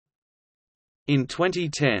In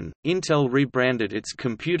 2010, Intel rebranded its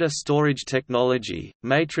computer storage technology,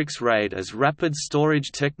 Matrix RAID, as Rapid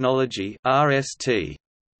Storage Technology (RST).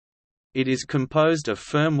 It is composed of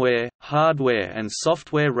firmware, hardware and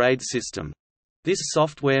software RAID system. This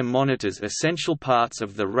software monitors essential parts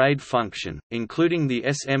of the RAID function, including the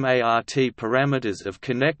SMART parameters of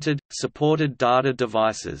connected, supported data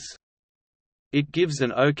devices. It gives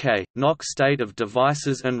an OK, NOC state of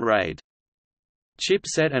devices and RAID.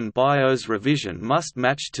 Chipset and BIOS revision must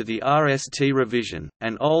match to the RST revision,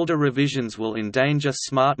 and older revisions will endanger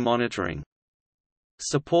smart monitoring.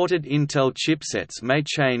 Supported Intel chipsets may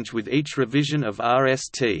change with each revision of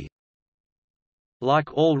RST.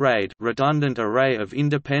 Like all RAID redundant array of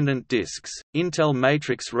independent disks, Intel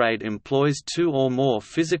Matrix RAID employs two or more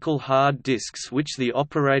physical hard disks which the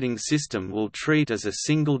operating system will treat as a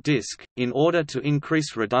single disk, in order to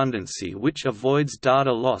increase redundancy which avoids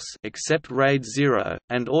data loss except RAID 0,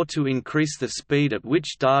 and or to increase the speed at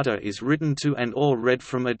which data is written to and or read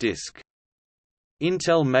from a disk.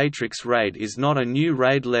 Intel Matrix RAID is not a new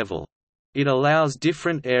RAID level. It allows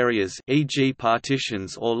different areas, e.g.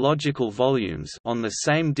 partitions or logical volumes, on the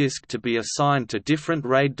same disk to be assigned to different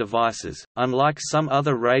RAID devices, unlike some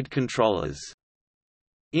other RAID controllers.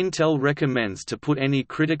 Intel recommends to put any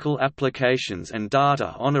critical applications and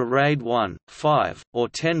data on a RAID 1, 5, or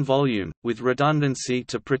 10 volume, with redundancy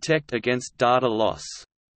to protect against data loss.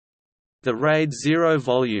 The RAID 0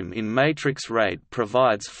 volume in Matrix RAID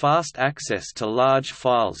provides fast access to large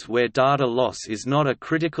files where data loss is not a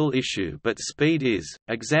critical issue but speed is.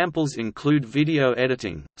 Examples include video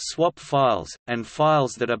editing, swap files, and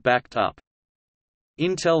files that are backed up.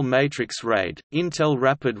 Intel Matrix RAID, Intel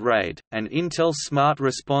Rapid RAID, and Intel Smart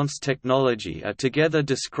Response Technology are together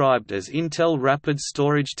described as Intel Rapid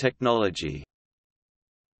Storage Technology.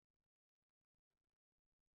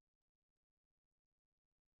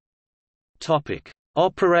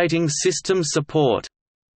 Operating system support.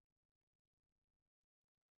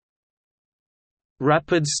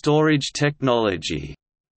 Rapid Storage Technology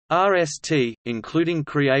 (RST), including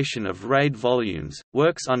creation of RAID volumes,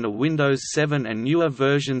 works under Windows 7 and newer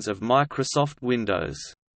versions of Microsoft Windows.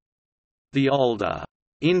 The older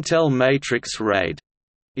Intel Matrix RAID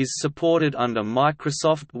is supported under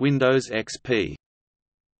Microsoft Windows XP.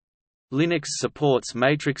 Linux supports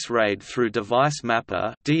Matrix RAID through Device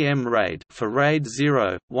Mapper (DM RAID) for RAID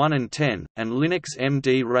 0, 1 and 10, and Linux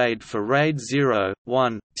MD RAID for RAID 0,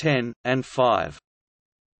 1, 10, and 5.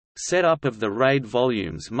 Setup of the RAID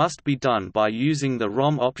volumes must be done by using the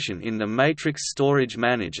ROM option in the Matrix Storage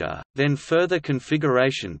Manager, then further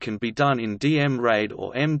configuration can be done in DM RAID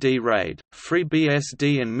or MD RAID.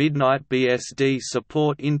 FreeBSD and Midnight BSD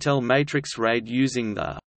support Intel Matrix RAID using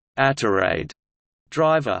the ATARAID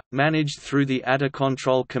driver, managed through the ATA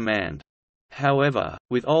control command. However,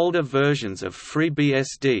 with older versions of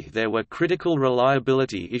FreeBSD there were critical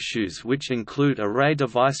reliability issues which include array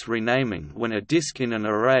device renaming when a disk in an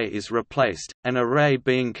array is replaced, an array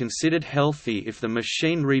being considered healthy if the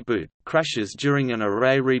machine reboot, crashes during an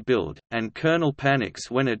array rebuild, and kernel panics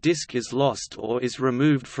when a disk is lost or is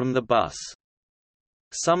removed from the bus.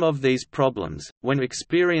 Some of these problems, when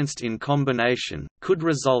experienced in combination, could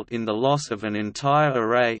result in the loss of an entire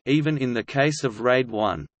array even in the case of RAID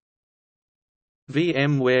 1.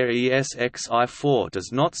 VMware ESXi4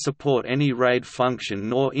 does not support any RAID function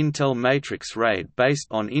nor Intel Matrix RAID based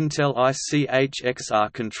on Intel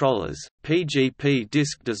ICH-XR controllers. PGP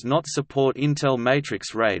Disk does not support Intel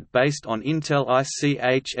Matrix RAID based on Intel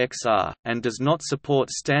ICH-XR, and does not support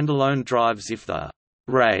standalone drives if the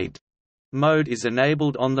RAID mode is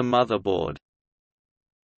enabled on the motherboard.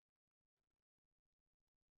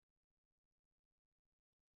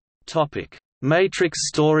 Matrix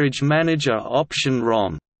Storage Manager Option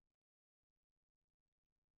ROM.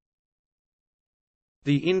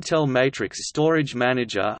 The Intel Matrix Storage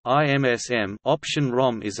Manager (IMSM) option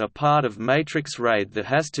ROM is a part of Matrix RAID that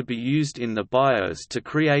has to be used in the BIOS to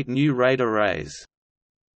create new RAID arrays.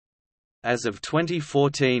 As of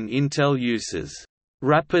 2014, Intel uses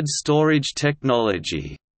Rapid Storage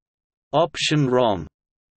Technology option ROM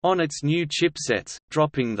on its new chipsets,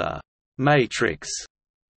 dropping the Matrix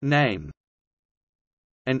name.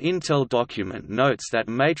 An Intel document notes that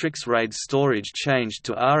Matrix RAID storage changed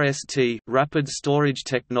to RST Rapid Storage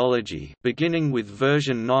Technology beginning with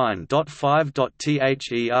version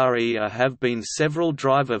 9.5.there have been several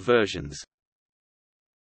driver versions.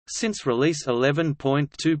 Since release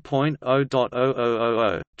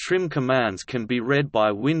 11.2.0.0000, trim commands can be read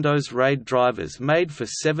by Windows RAID drivers made for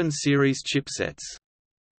 7 series chipsets.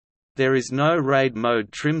 There is no RAID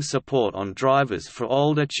mode trim support on drivers for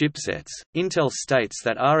older chipsets. Intel states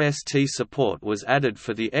that RSTe support was added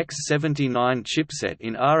for the X79 chipset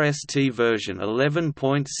in RSTe version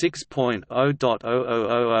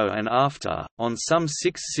 11.6.0.0000 and after. On some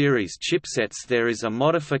 6 series chipsets there is a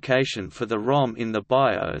modification for the ROM in the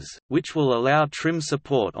BIOS, which will allow trim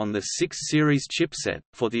support on the 6 series chipset.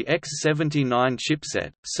 For the X79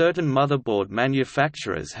 chipset, certain motherboard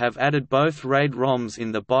manufacturers have added both RAID ROMs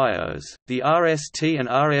in the BIOS, the RSTe and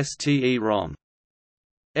RSTe ROM.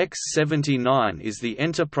 X79 is the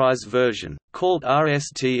enterprise version, called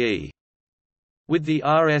RSTe. With the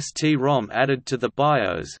RSTe ROM added to the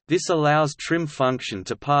BIOS, this allows trim function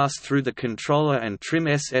to pass through the controller and trim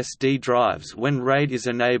SSD drives when RAID is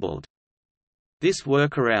enabled. This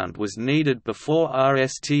workaround was needed before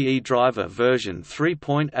RSTe driver version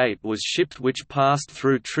 3.8 was shipped, which passed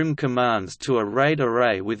through trim commands to a RAID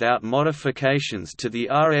array without modifications to the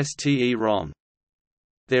RSTe ROM.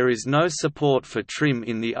 There is no support for trim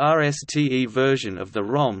in the RSTe version of the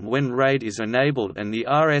ROM when RAID is enabled, and the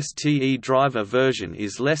RSTe driver version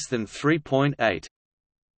is less than 3.8.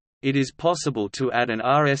 It is possible to add an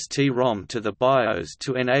RSTe ROM to the BIOS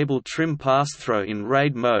to enable trim pass-through in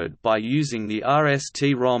RAID mode by using the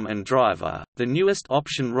RSTe ROM and driver. The newest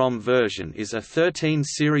option ROM version is a 13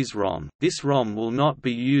 series ROM. This ROM will not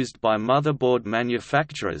be used by motherboard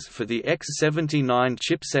manufacturers for the X79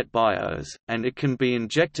 chipset BIOS, and it can be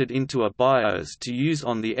injected into a BIOS to use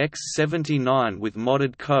on the X79 with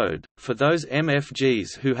modded code. For those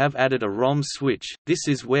MFGs who have added a ROM switch, this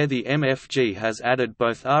is where the MFG has added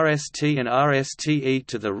both RSTe and RSTe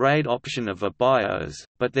to the RAID option of a BIOS,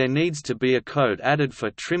 but there needs to be a code added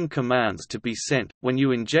for trim commands to be sent. When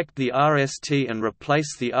you inject the RSTe and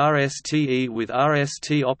replace the RSTe with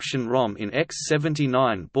RST option ROM in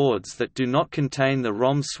X79 boards that do not contain the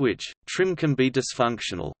ROM switch, trim can be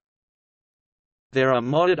dysfunctional. There are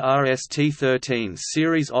modded RST13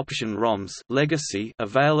 series option ROMs legacy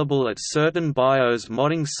available at certain BIOS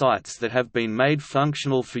modding sites that have been made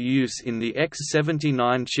functional for use in the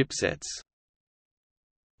X79 chipsets.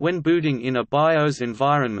 When booting in a BIOS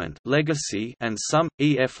environment legacy and some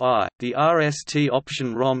EFI, the RST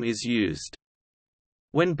option ROM is used.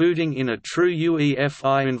 When booting in a true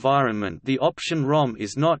UEFI environment, the option ROM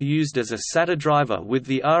is not used as a SATA driver, with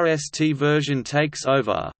the RST version takes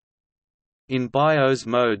over. In BIOS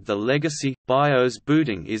mode, the legacy BIOS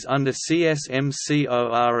booting is under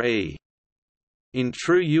CSMCORE. In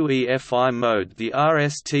true UEFI mode, the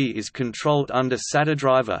RST is controlled under SATA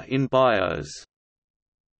driver in BIOS.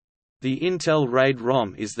 The Intel RAID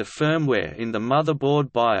ROM is the firmware in the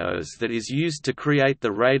motherboard BIOS that is used to create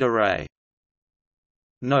the RAID array.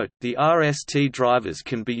 Note, the RST drivers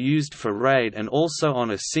can be used for RAID and also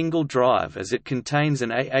on a single drive, as it contains an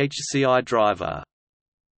AHCI driver.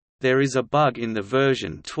 There is a bug in the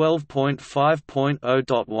version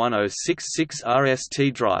 12.5.0.1066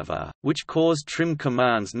 RST driver, which caused trim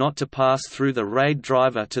commands not to pass through the RAID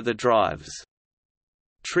driver to the drives.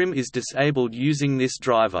 Trim is disabled using this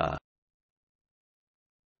driver.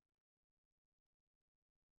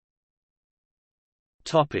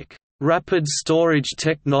 Rapid Storage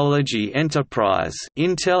Technology Enterprise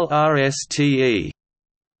Intel RSTe.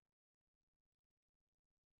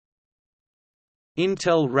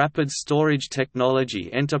 Intel Rapid Storage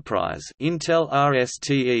Technology Enterprise Intel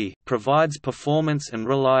RSTe provides performance and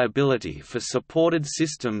reliability for supported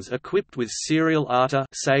systems equipped with serial ATA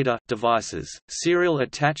SATA devices, serial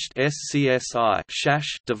attached SCSI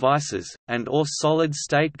devices, and or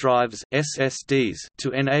solid-state drives SSDs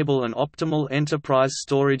to enable an optimal enterprise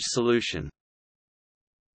storage solution.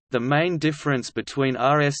 The main difference between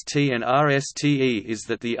RST and RSTe is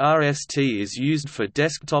that the RST is used for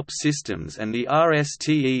desktop systems and the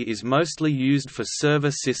RSTe is mostly used for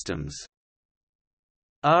server systems.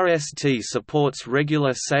 RST supports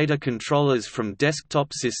regular SATA controllers from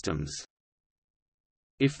desktop systems.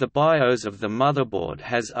 If the BIOS of the motherboard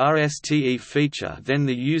has RSTe feature, then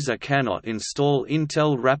the user cannot install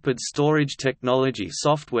Intel Rapid Storage Technology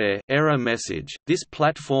software. Error message: this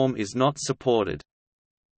platform is not supported.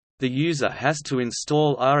 The user has to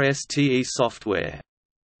install RSTe software.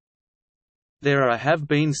 There have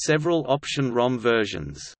been several option ROM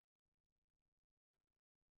versions.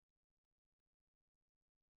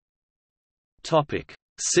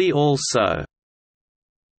 See also: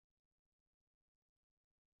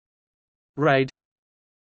 RAID,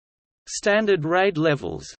 standard RAID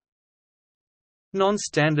levels,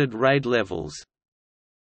 non-standard RAID levels,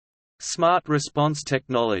 smart response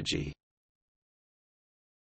technology.